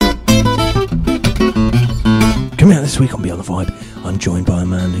week on Beyond the Vibe, I'm joined by a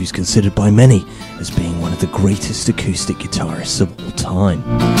man who's considered by many as being one of the greatest acoustic guitarists of all time.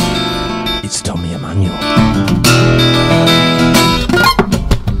 It's Tommy Emmanuel.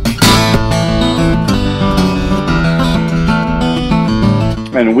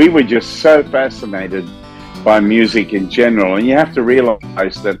 And we were just so fascinated by music in general. And you have to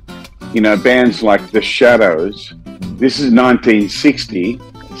realize that, you know, bands like The Shadows, this is 1960,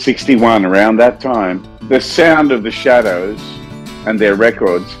 61, around that time, the sound of The Shadows and their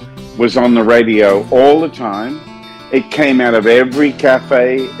records was on the radio all the time. It came out of every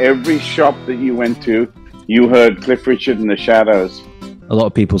cafe, every shop that you went to, you heard Cliff Richard and The Shadows. A lot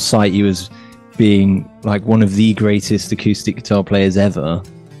of people cite you as being like one of the greatest acoustic guitar players ever.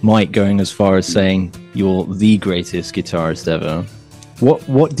 Mike going as far as saying you're the greatest guitarist ever.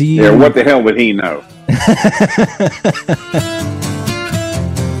 What do you... Yeah, what the hell would he know?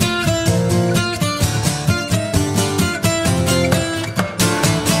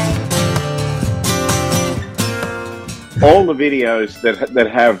 All the videos that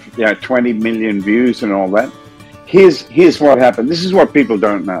have, you know, 20 million views and all that. Here's what happened. This is what people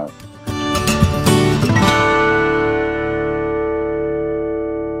don't know.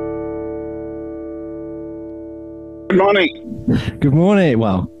 Good morning. Good morning.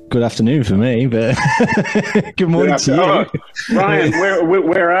 Well, good afternoon for me, but good morning to you. Oh, Ryan,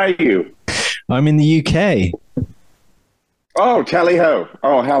 where are you? I'm in the UK. Oh, tally-ho.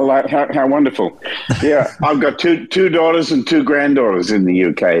 Oh, how wonderful. Yeah, I've got two daughters and two granddaughters in the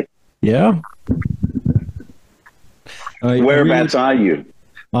UK. Yeah? Whereabouts are you?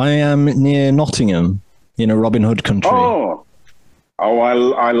 I am near Nottingham, in a Robin Hood country. Oh,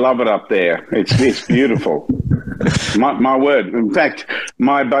 I love it up there. It's beautiful. My word. In fact,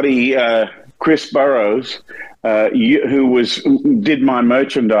 my buddy Chris Burrows, who did my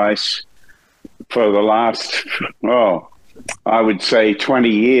merchandise for the last, I would say 20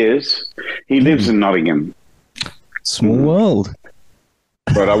 years. He lives in Nottingham. Small world.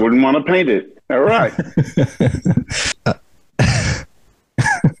 But I wouldn't want to paint it. All right.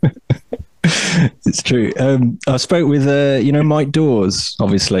 It's true. I spoke with, Mike Dawes,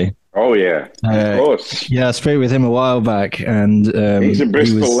 obviously. Oh, yeah. Of course. Yeah, I spoke with him a while back. And he's a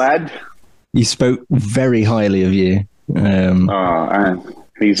Bristol lad. He spoke very highly of you.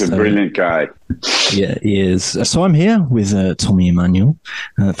 He's a brilliant guy. Yeah, he is. So I'm here with Tommy Emmanuel.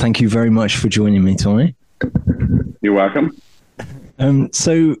 Thank you very much for joining me, Tommy. You're welcome.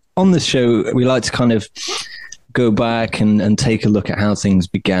 So on this show, we like to kind of go back and take a look at how things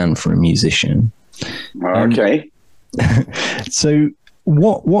began for a musician. Okay. So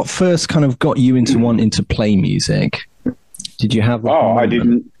what first kind of got you into wanting to play music? Did you have... I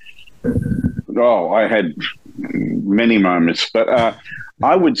didn't... I had many moments, but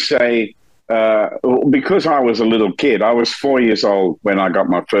I would say because I was a little kid, I was 4 years old when I got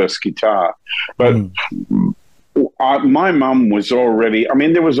my first guitar, but my mum was already,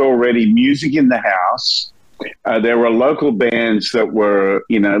 there was already music in the house. There were local bands that were,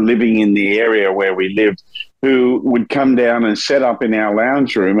 living in the area where we lived, who would come down and set up in our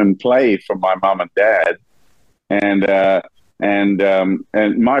lounge room and play for my mum and dad. And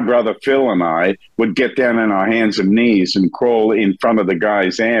my brother Phil and I would get down on our hands and knees and crawl in front of the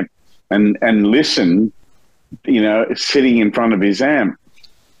guy's amp and listen, sitting in front of his amp.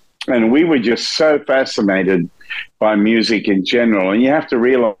 And we were just so fascinated by music in general. And you have to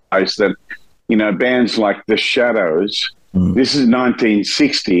realize that, bands like The Shadows, this is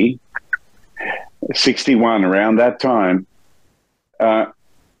 1960, 61, around that time,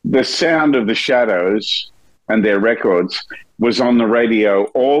 the sound of The Shadows and their records was on the radio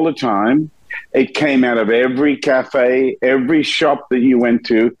all the time. It came out of every cafe, every shop that you went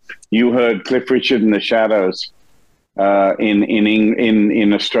to, you heard Cliff Richard and The Shadows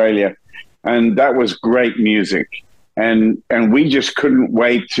in Australia. And that was great music. And we just couldn't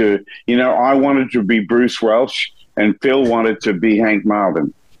wait to, I wanted to be Bruce Welch and Phil wanted to be Hank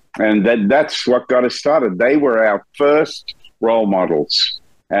Marvin. And that's what got us started. They were our first role models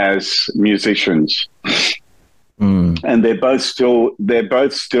as musicians. And they're both still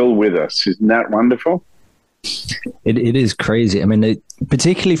with us. Isn't that wonderful? It is crazy.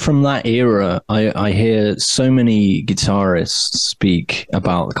 Particularly from that era, I hear so many guitarists speak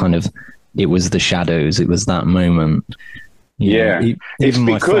about kind of, it was The Shadows. It was that moment. It's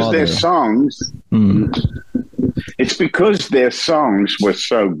because their songs. It's because their songs were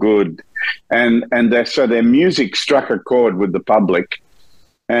so good, and their music struck a chord with the public.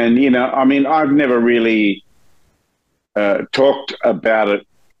 And I've never really talked about it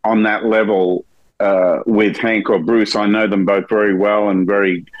on that level with Hank or Bruce. I know them both very well and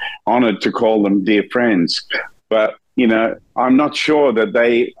very honored to call them dear friends. But I'm not sure that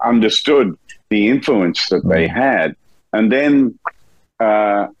they understood the influence that they had. And then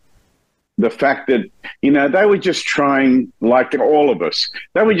the fact that, they were just trying, like all of us,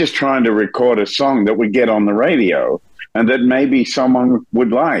 they were just trying to record a song that would get on the radio and that maybe someone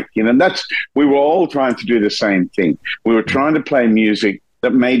would like. We were all trying to do the same thing. We were trying to play music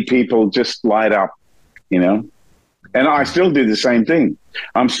that made people just light up, and I still do the same thing.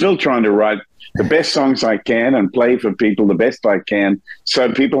 I'm still trying to write the best songs I can and play for people the best I can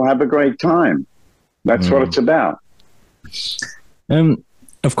so people have a great time. That's what it's about.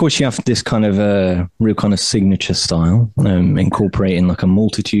 Of course, you have this kind of real kind of signature style, incorporating like a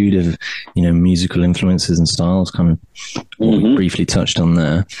multitude of, musical influences and styles, kind of what we briefly touched on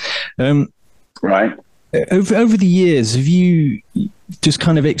there. Right. Over the years, have you just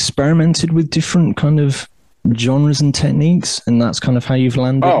kind of experimented with different kind of genres and techniques, and that's kind of how you've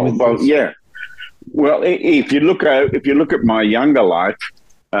landed? Yeah. Well, if you look at my younger life,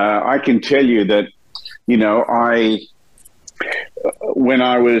 I can tell you that, when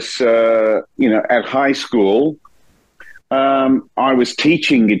I was, at high school, I was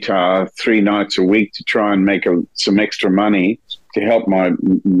teaching guitar 3 nights a week to try and make some extra money to help my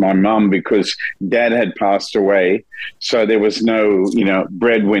mum, because Dad had passed away. So there was no,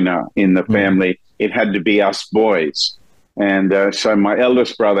 breadwinner in the family. It had to be us boys. And so my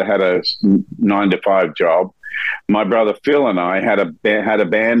eldest brother had a 9-to-5 job. My brother Phil and I had a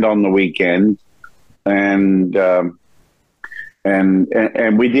band on the weekend, and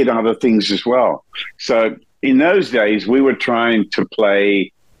we did other things as well. So in those days, we were trying to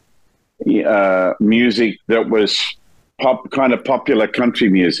play music that was kind of popular country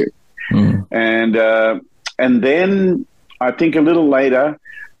music. And then I think a little later,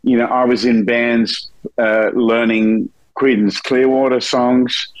 I was in bands learning Creedence Clearwater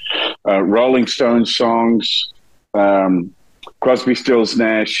songs, Rolling Stones songs, Crosby, Stills,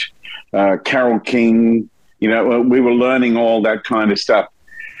 Nash, Carole King. We were learning all that kind of stuff.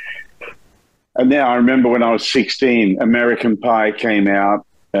 And now I remember when I was 16, American Pie came out.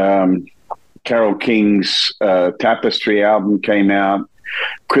 Carole King's Tapestry album came out.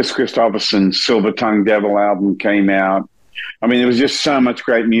 Chris Christopherson's Silver Tongue Devil album came out. I mean, there was just so much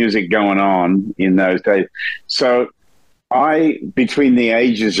great music going on in those days. So between the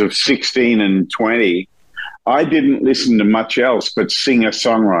ages of 16 and 20, I didn't listen to much else but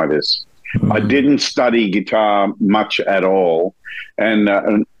singer-songwriters. I didn't study guitar much at all. And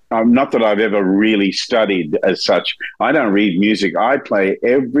not that I've ever really studied as such. I don't read music. I play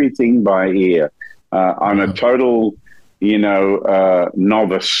everything by ear. I'm a total,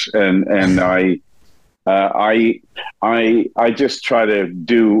 novice, and I just try to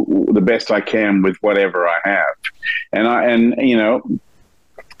do the best I can with whatever I have. And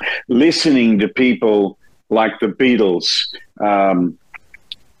listening to people like the Beatles,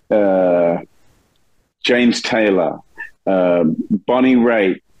 James Taylor, Bonnie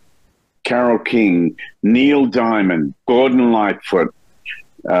Raitt, Carole King, Neil Diamond, Gordon Lightfoot,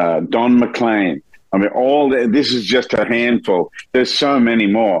 Don McLean. I mean, this is just a handful. There's so many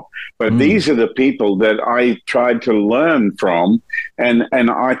more. But these are the people that I tried to learn from, and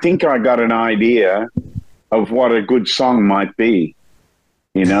I think I got an idea of what a good song might be,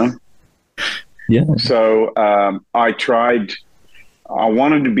 Yeah. So I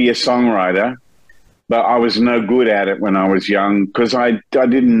wanted to be a songwriter, but I was no good at it when I was young because I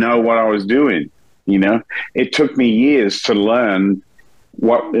didn't know what I was doing. It took me years to learn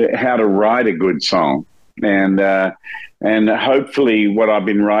how to write a good song, and hopefully what I've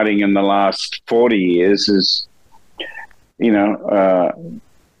been writing in the last 40 years is,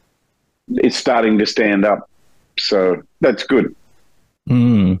 it's starting to stand up. So that's good.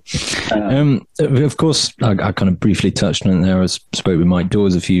 Of course, I kind of briefly touched on it there. I spoke with Mike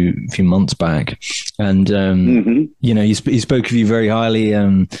Dawes a few months back, and he spoke of you very highly,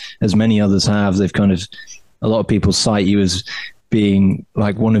 as many others have. They've kind of, a lot of people cite you as being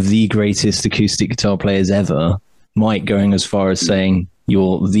like one of the greatest acoustic guitar players ever. Mike going as far as saying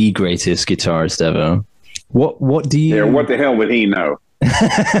you're the greatest guitarist ever. What do you? Yeah, what the hell would he know?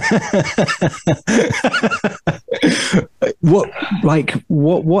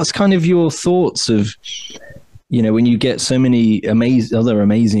 What's kind of your thoughts of, when you get so many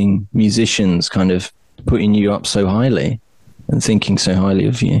amazing musicians kind of putting you up so highly and thinking so highly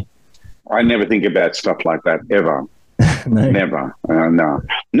of you? I never think about stuff like that ever. No. Never.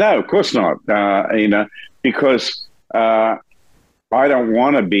 No, of course not. Because I don't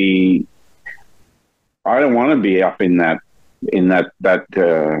want to be up in that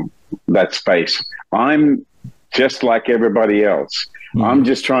space. I'm just like everybody else. I'm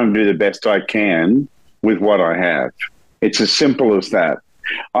just trying to do the best I can with what I have. It's as simple as that.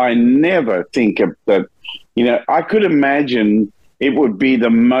 I never think of that. You know, I could imagine it would be the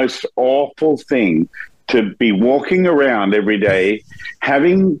most awful thing to be walking around every day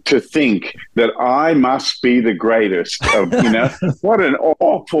having to think that I must be the greatest of, you know, what an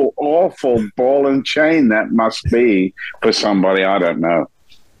awful, awful ball and chain that must be for somebody. I don't know.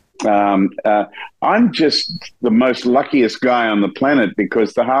 I'm just the most luckiest guy on the planet,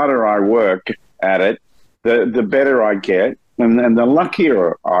 because the harder I work at it, the better I get, and the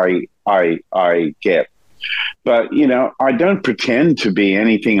luckier I get. But, you know, I don't pretend to be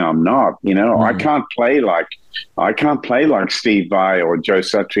anything I'm not. You know, I can't play like Steve Vai or Joe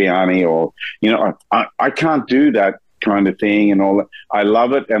Satriani, or, you know, I can't do that kind of thing and all that. I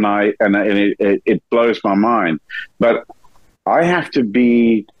love it, and it blows my mind. But I have to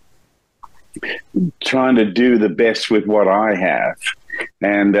be trying to do the best with what I have,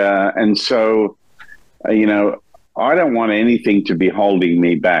 and so, you know, I don't want anything to be holding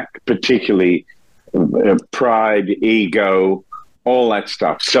me back, particularly pride, ego, all that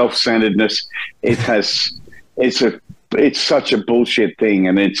stuff, self-centeredness. It's such a bullshit thing,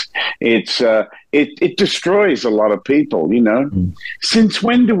 and it destroys a lot of people. You know, since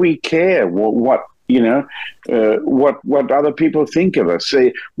when do we care what you know, what other people think of us?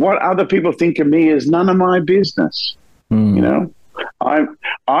 See, what other people think of me is none of my business. You know,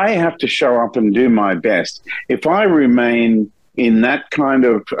 I have to show up and do my best. If I remain in that kind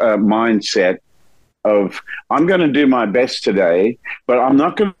of mindset of I'm going to do my best today, but I'm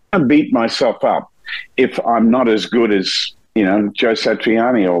not going to beat myself up if I'm not as good as, you know, Joe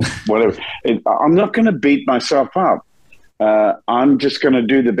Satriani or whatever. I'm not going to beat myself up. I'm just going to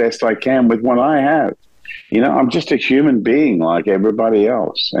do the best I can with what I have. You know, I'm just a human being like everybody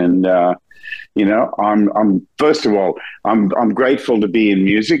else, and you know, I'm first of all, I'm grateful to be in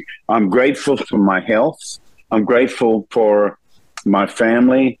music. I'm grateful for my health. I'm grateful for my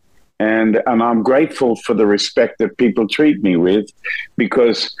family. And I'm grateful for the respect that people treat me with,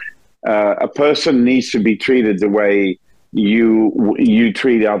 because a person needs to be treated the way you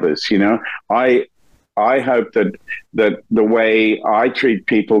treat others. You know, I hope that the way I treat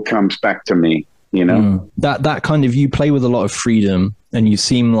people comes back to me. You know, that kind of, you play with a lot of freedom, and you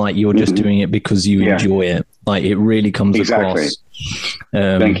seem like you're just doing it because you enjoy it. Like, it really comes across.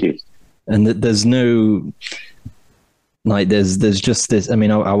 Thank you. And there's no. Like, there's just this. I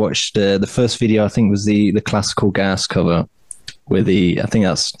mean, I watched the first video. I think was the Classical Gas cover, with I think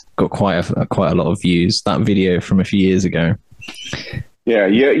that's got quite a lot of views. That video from a few years ago. Yeah,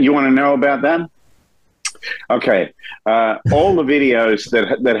 you want to know about that? Okay, all the videos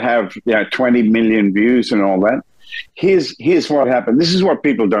that have 20 million views and all that. Here's what happened. This is what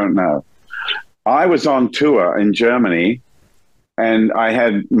people don't know. I was on tour in Germany, and I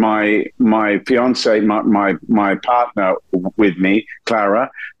had my fiance, my partner with me, Clara,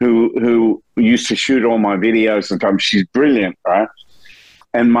 who used to shoot all my videos and come. She's brilliant, right?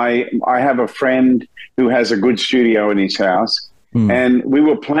 And I have a friend who has a good studio in his house, and we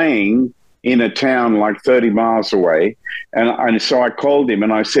were playing in a town like 30 miles away, and so I called him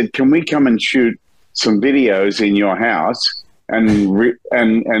and I said, "Can we come and shoot some videos in your house and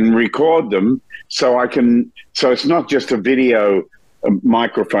record them so I can? So it's not just a video." A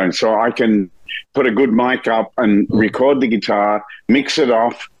microphone, so I can put a good mic up and record the guitar, mix it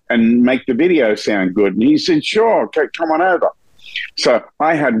off, and make the video sound good. And he said, "Sure, okay, come on over." So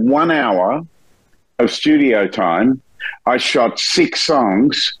I had 1 hour of studio time. I shot 6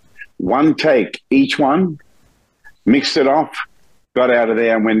 songs, 1 take each one, mixed it off, got out of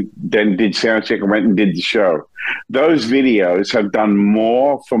there, and then did sound check and went and did the show. Those videos have done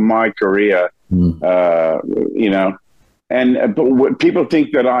more for my career, you know. But people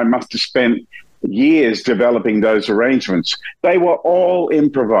think that I must have spent years developing those arrangements. They were all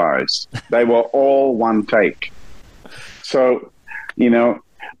improvised. They were all 1 take. So, you know,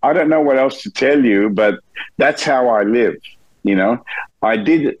 I don't know what else to tell you, but that's how I live. You know,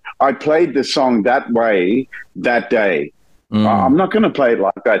 I played the song that way that day. I'm not going to play it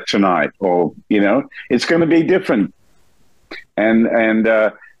like that tonight, or, you know, it's going to be different. And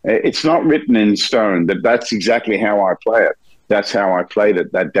it's not written in stone that's exactly how I play it. That's how I played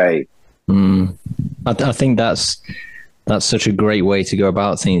it that day. I think that's such a great way to go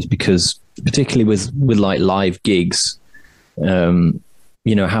about things, because particularly with like live gigs,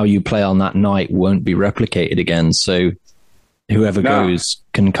 you know, how you play on that night won't be replicated again. So whoever goes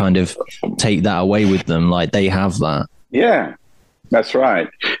can kind of take that away with them. Like, they have that. Yeah, that's right.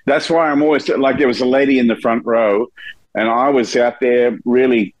 That's why I'm always like, there was a lady in the front row, and I was out there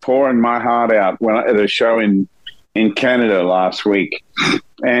really pouring my heart out at a show in Canada last week.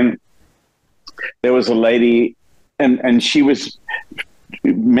 And there was a lady, and she was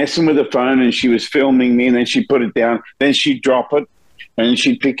messing with the phone, and she was filming me, and then she'd put it down, then she'd drop it, and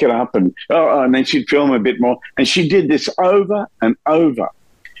she'd pick it up, and then she'd film a bit more, and she did this over and over.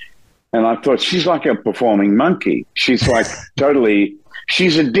 And I thought, she's like a performing monkey. She's like totally,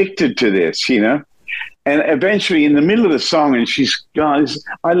 she's addicted to this, you know. And eventually, in the middle of the song, and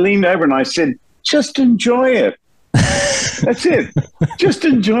I leaned over and I said, just enjoy it. That's it. Just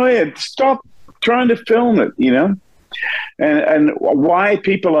enjoy it. Stop trying to film it, you know. And why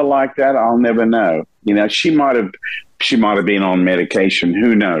people are like that, I'll never know. You know, she might have been on medication.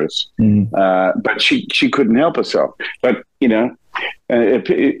 Who knows? But she couldn't help herself. But you know,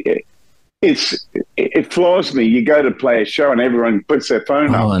 it floors me. You go to play a show and everyone puts their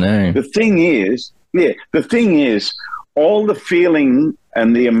phone up. I know. The thing is, all the feeling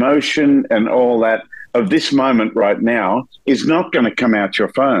and the emotion and all that of this moment right now is not going to come out your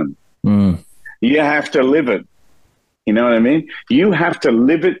phone. You have to live it. You know what I mean? You have to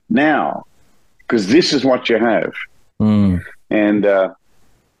live it now, because this is what you have. And,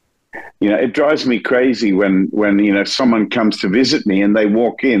 you know, it drives me crazy when, you know, someone comes to visit me and they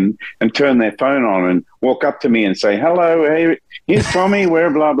walk in and turn their phone on and walk up to me and say, hello, hey, here's Tommy, where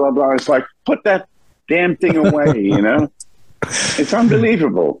blah, blah, blah. It's like, put that damn thing away, you know? It's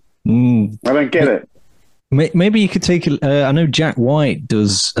unbelievable. I don't get it. Maybe you could take. I know Jack White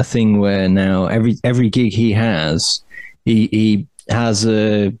does a thing where now every gig he has, he has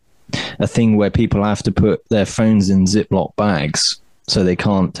a thing where people have to put their phones in Ziploc bags so they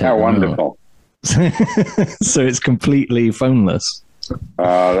can't take. How them wonderful! So it's completely phoneless.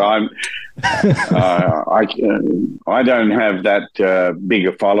 I don't have that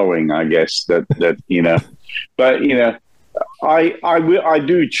bigger following, I guess, that you know, but you know. I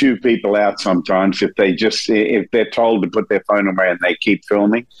do chew people out sometimes if they're told to put their phone away and they keep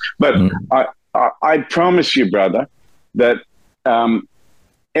filming. But I promise you, brother, that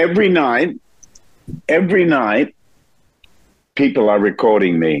every night, people are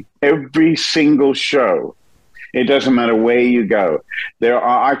recording me. Every single show. It doesn't matter where you go.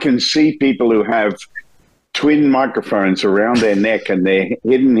 I can see people who have twin microphones around their neck and they're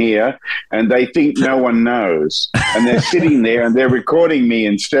hidden here and they think no one knows, and they're sitting there and they're recording me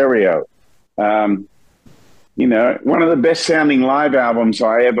in stereo. You know, one of the best sounding live albums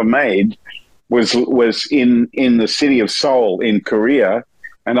I ever made was in the city of Seoul in Korea,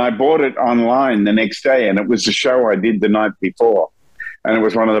 and I bought it online the next day, and it was the show I did the night before, and it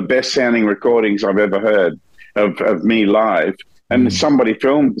was one of the best sounding recordings I've ever heard of me live. And somebody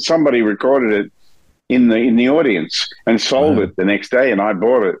recorded it in the audience and sold it the next day, and I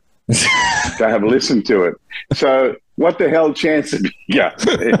bought it to have listened to it. So what the hell chance have you got?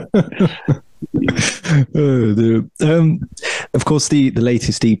 Of course, the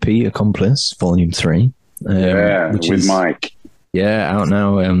latest EP, Accomplice, Volume 3. With Mike. Yeah, out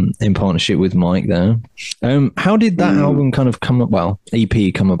now in partnership with Mike there. How did that album kind of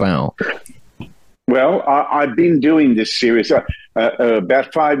EP come about? Well, I've been doing this series.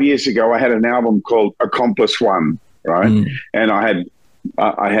 About 5 years ago, I had an album called Accomplice One, right? And I had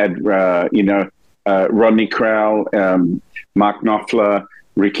you know, Rodney Crowell, Mark Knopfler,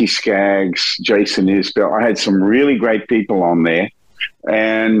 Ricky Skaggs, Jason Isbell. I had some really great people on there,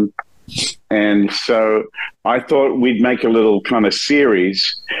 and so I thought we'd make a little kind of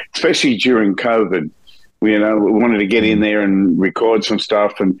series, especially during COVID. You know, we wanted to get in there and record some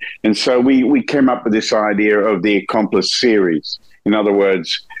stuff. And so we came up with this idea of the Accomplice series. In other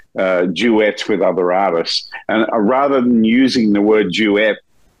words, duets with other artists. And rather than using the word duet,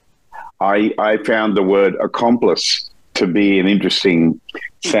 I found the word accomplice to be an interesting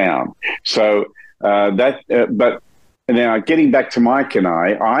sound. So but now getting back to Mike and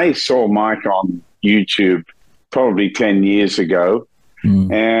I saw Mike on YouTube probably 10 years ago.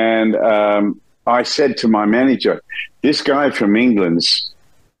 And I said to my manager, this guy from England's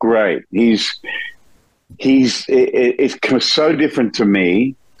great. It's so different to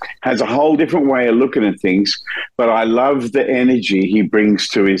me, has a whole different way of looking at things, but I love the energy he brings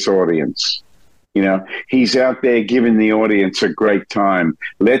to his audience. You know, he's out there giving the audience a great time.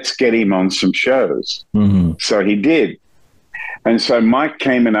 Let's get him on some shows. So he did. And so Mike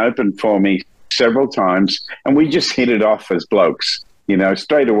came and opened for me several times, and we just hit it off as blokes. You know,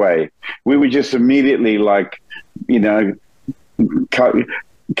 straight away, we were just immediately like, you know,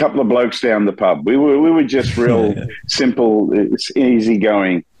 couple of blokes down the pub. We were just real simple, easy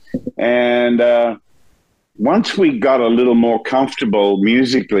going. And once we got a little more comfortable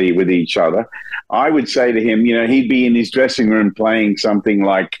musically with each other, I would say to him, you know, he'd be in his dressing room playing something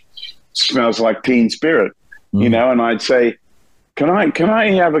like "Smells Like Teen Spirit," you know, and I'd say, can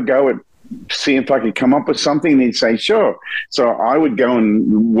I have a go at see if I could come up with something. And he'd say, sure. So I would go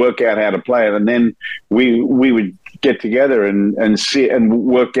and work out how to play it. And then we would get together and see and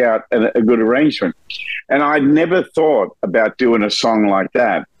work out a good arrangement. And I never thought about doing a song like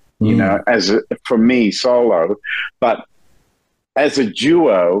that, you know, for me solo, but as a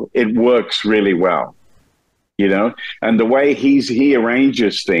duo, it works really well, you know, and the way he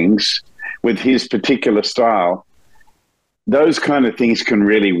arranges things with his particular style, those kind of things can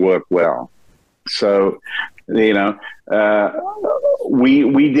really work well. So, you know,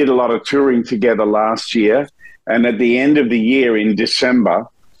 we did a lot of touring together last year. And at the end of the year in December,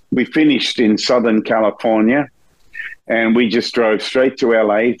 we finished in Southern California, and we just drove straight to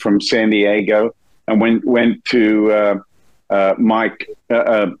LA from San Diego and went to Mark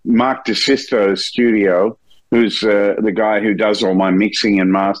DeSisto's studio, who's the guy who does all my mixing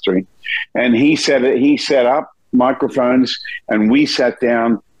and mastering. And he set up microphones, and we sat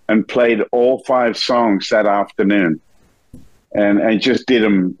down and played all 5 songs that afternoon, and just did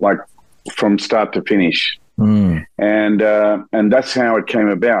them like from start to finish. And that's how it came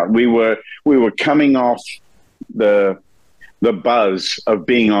about. We were coming off the buzz of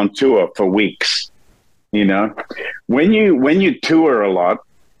being on tour for weeks. You know, when you tour a lot,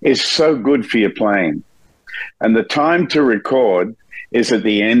 it's so good for your playing, and the time to record is at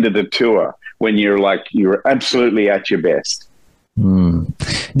the end of the tour when you're absolutely at your best.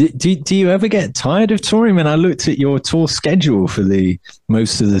 Do you ever get tired of touring? When I looked at your tour schedule for the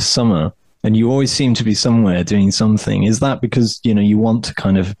most of the summer, and you always seem to be somewhere doing something. Is that because, you know, you want to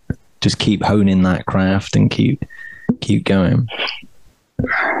kind of just keep honing that craft and keep going?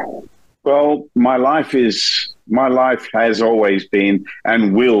 Well, my life has always been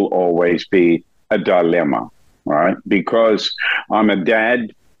and will always be a dilemma, right? Because I'm a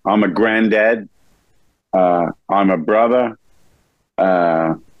dad, I'm a granddad, I'm a brother,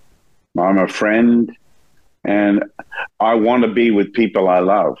 I'm a friend, and I want to be with people I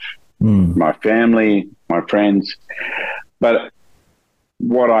love. My family, my friends. But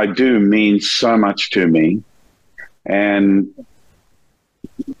what I do means so much to me. And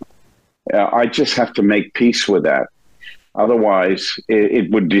I just have to make peace with that. Otherwise,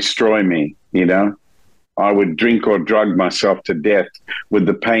 it would destroy me, you know. I would drink or drug myself to death with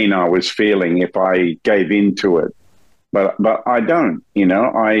the pain I was feeling if I gave in to it. But I don't, you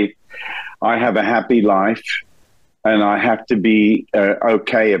know. I have a happy life. And I have to be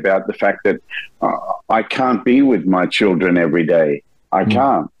okay about the fact that I can't be with my children every day. I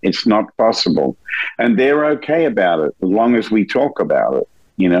can't. It's not possible. And they're okay about it as long as we talk about it,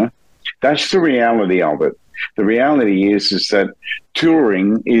 you know. That's the reality of it. The reality is that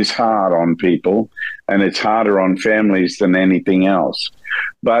touring is hard on people, and it's harder on families than anything else.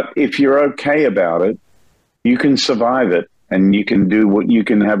 But if you're okay about it, you can survive it, and you can do what you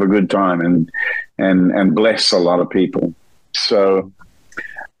can have a good time and bless a lot of people. So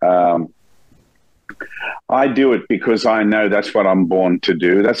I do it because I know that's what I'm born to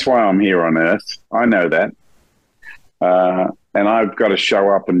do. That's why I'm here on earth. I know that. And I've got to show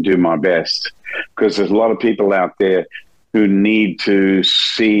up and do my best, because there's a lot of people out there who need to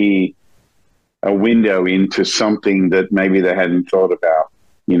see a window into something that maybe they hadn't thought about.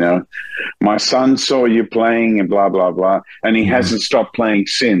 You know, my son saw you playing and blah, blah, blah, and he hasn't stopped playing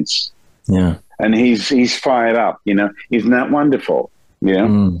since. Yeah. And he's fired up, you know. Isn't that wonderful? You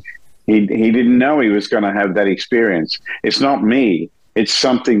know, he didn't know he was going to have that experience. It's not me. It's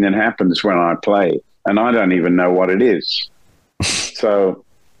something that happens when I play, and I don't even know what it is. So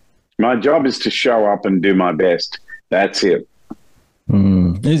my job is to show up and do my best. That's it.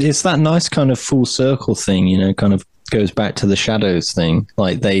 It's that nice kind of full circle thing, you know, kind of goes back to the Shadows thing.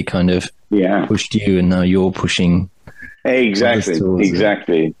 Like they kind of pushed you, and now you're pushing.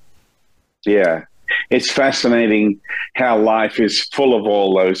 Exactly. Yeah. It's fascinating how life is full of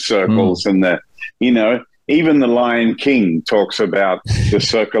all those circles, and you know, even the Lion King talks about the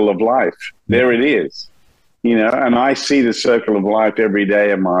circle of life. There it is, you know, and I see the circle of life every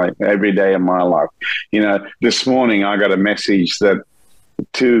day of my life. You know, this morning I got a message that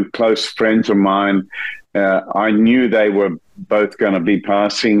 2 close friends of mine, I knew they were both going to be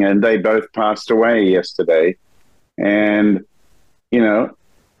passing, and they both passed away yesterday. And, you know,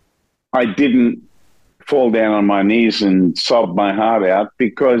 I didn't fall down on my knees and sob my heart out,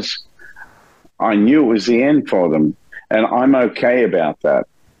 because I knew it was the end for them. And I'm okay about that.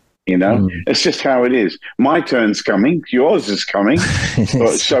 You know, it's just how it is. My turn's coming. Yours is coming.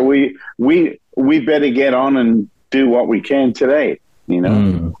 So we better get on and do what we can today. You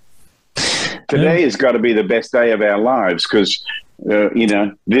know, today has got to be the best day of our lives, because, you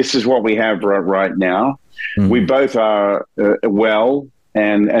know, this is what we have right now. We both are well.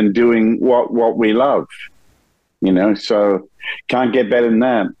 and doing what we love, so can't get better than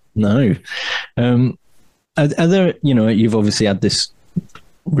that. No. Are there, you've obviously had this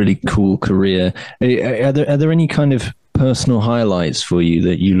really cool career. Are there any kind of personal highlights for you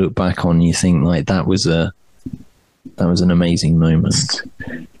that you look back on and you think like that was an amazing moment?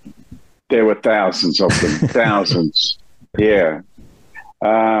 There were thousands of them, thousands. Yeah.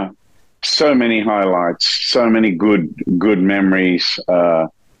 So many highlights, so many good memories. I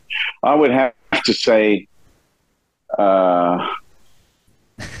would have to say,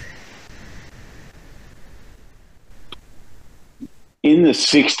 in the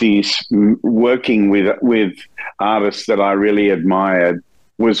 60s, working with artists that I really admired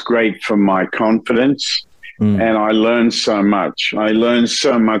was great for my confidence. And I learned so much. I learned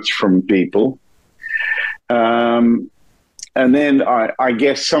so much from people. And then I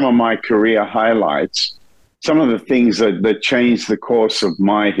guess some of my career highlights, some of the things that changed the course of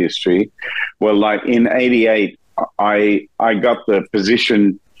my history were like in 88, I got the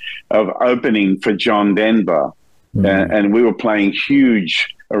position of opening for John Denver. And we were playing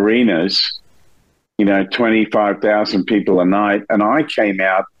huge arenas, 25,000 people a night. And I came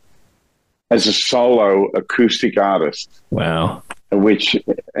out as a solo acoustic artist. Wow. I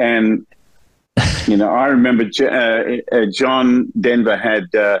remember John Denver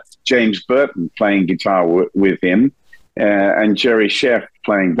had James Burton playing guitar with him and Jerry Sheff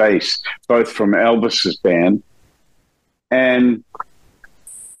playing bass, both from Elvis's band. And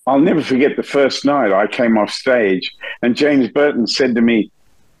I'll never forget the first night I came off stage and James Burton said to me,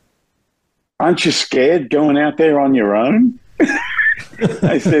 "Aren't you scared going out there on your own?"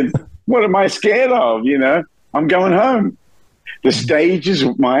 I said, "What am I scared of? I'm going home. The stage is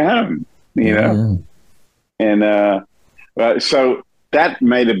my home, And so that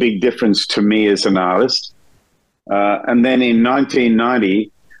made a big difference to me as an artist. And then in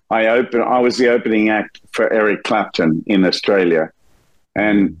 1990, I was the opening act for Eric Clapton in Australia.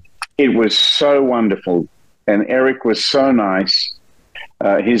 And it was so wonderful. And Eric was so nice.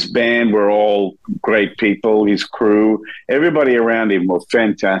 His band were all great people, his crew, everybody around him were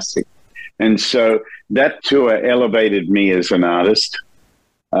fantastic. And so that tour elevated me as an artist.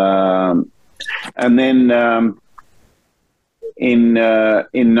 And then in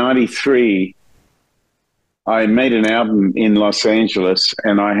 93, I made an album in Los Angeles,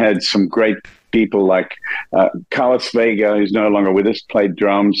 and I had some great people like Carlos Vega, who's no longer with us, played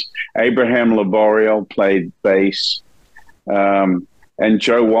drums. Abraham Laboriel played bass. And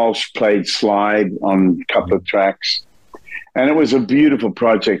Joe Walsh played slide on a couple of tracks. And it was a beautiful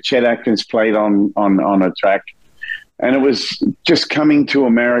project. Chet Atkins played on a track. And it was just coming to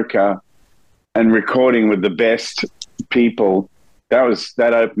America and recording with the best people.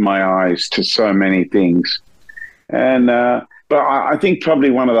 That opened my eyes to so many things. And but I think probably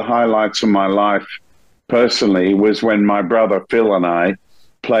one of the highlights of my life personally was when my brother Phil and I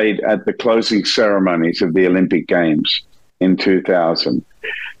played at the closing ceremonies of the Olympic Games in 2000.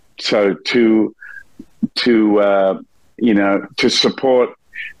 So to support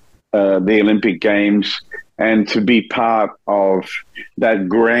the Olympic Games and to be part of that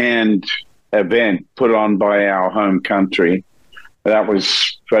grand event put on by our home country, that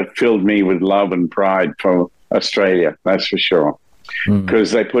filled me with love and pride for Australia, that's for sure,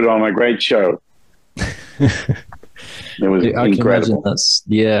 because they put on a great show. It was incredible.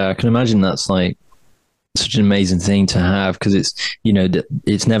 I can imagine that's like such an amazing thing to have, because it's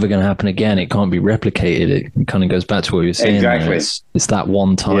never going to happen again. It can't be replicated. It kind of goes back to what you were saying. Exactly. It's that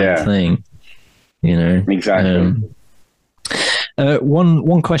one-time thing, Exactly.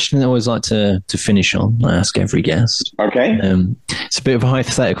 One question that I always like to finish on, I ask every guest. Okay. It's a bit of a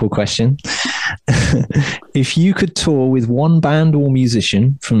hypothetical question. If you could tour with one band or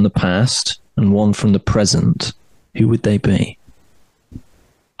musician from the past and one from the present, who would they be?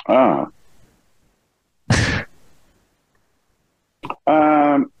 Well,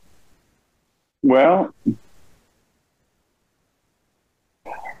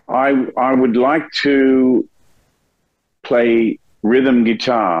 I would like to play rhythm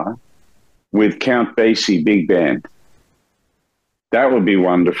guitar with Count Basie Big Band. That would be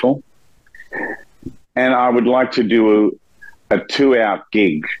wonderful. And I would like to do a 2-out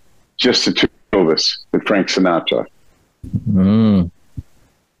gig, just the two of us, with Frank Sinatra.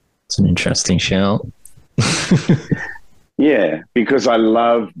 It's an interesting shout. Yeah, because I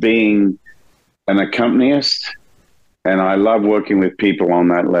love being an accompanist and I love working with people on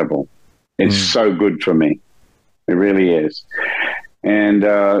that level. It's so good for me. It really is. And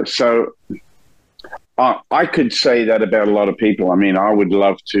so I could say that about a lot of people. I mean, I would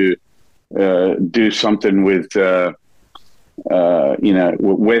love to do something with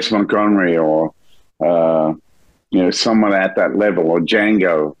Wes Montgomery or someone at that level, or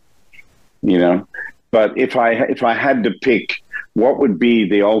Django. But if I had to pick, what would be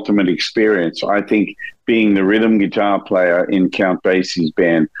the ultimate experience? I think being the rhythm guitar player in Count Basie's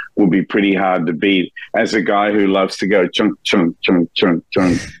band would be pretty hard to beat. As a guy who loves to go chunk, chunk, chunk, chunk,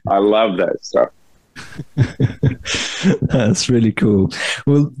 chunk, I love that stuff. That's really cool.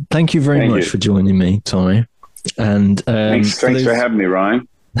 Well, thank you very much for joining me, Tommy. And thanks for having me, Ryan.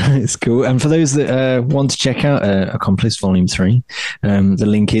 It's cool. And for those that want to check out Accomplice Volume 3, the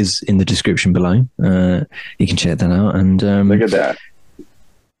link is in the description below. You can check that out. And look at that.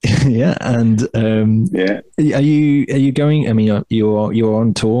 Yeah. And are you going? I mean, you're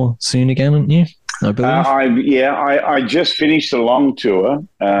on tour soon again, aren't you? I believe. I just finished a long tour,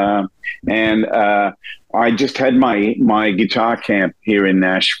 and I just had my guitar camp here in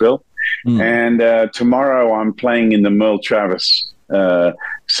Nashville, and tomorrow I'm playing in the Merle Travis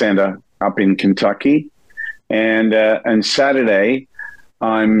Center up in Kentucky, and Saturday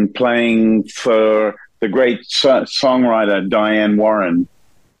I'm playing for the great songwriter Diane Warren.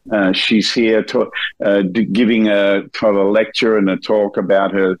 She's here giving a lecture and a talk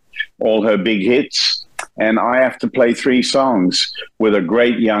about all her big hits, and I have to play 3 songs with a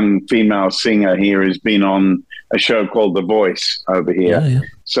great young female singer here who's been on a show called The Voice over here. Yeah.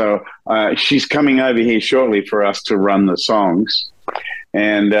 So she's coming over here shortly for us to run the songs.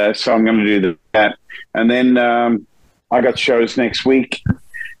 And so I'm going to do that. And then I got shows next week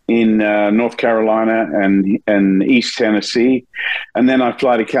in North Carolina and East Tennessee. And then I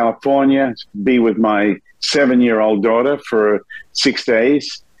fly to California, be with my 7-year-old daughter for 6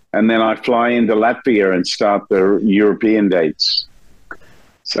 days. And then I fly into Latvia and start the European dates.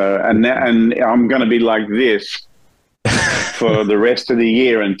 So, and I'm going to be like this for the rest of the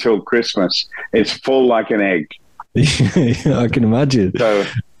year until Christmas. It's full like an egg. I can imagine. So,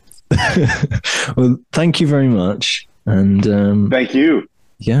 well, thank you very much. And thank you.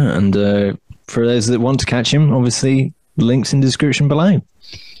 Yeah, and for those that want to catch him, obviously, links in the description below.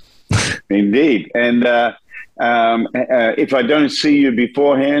 Indeed. And if I don't see you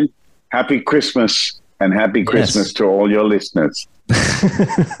beforehand, happy Christmas, and happy Christmas to all your listeners.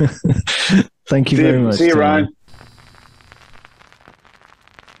 Thank you very much. See you, Ryan.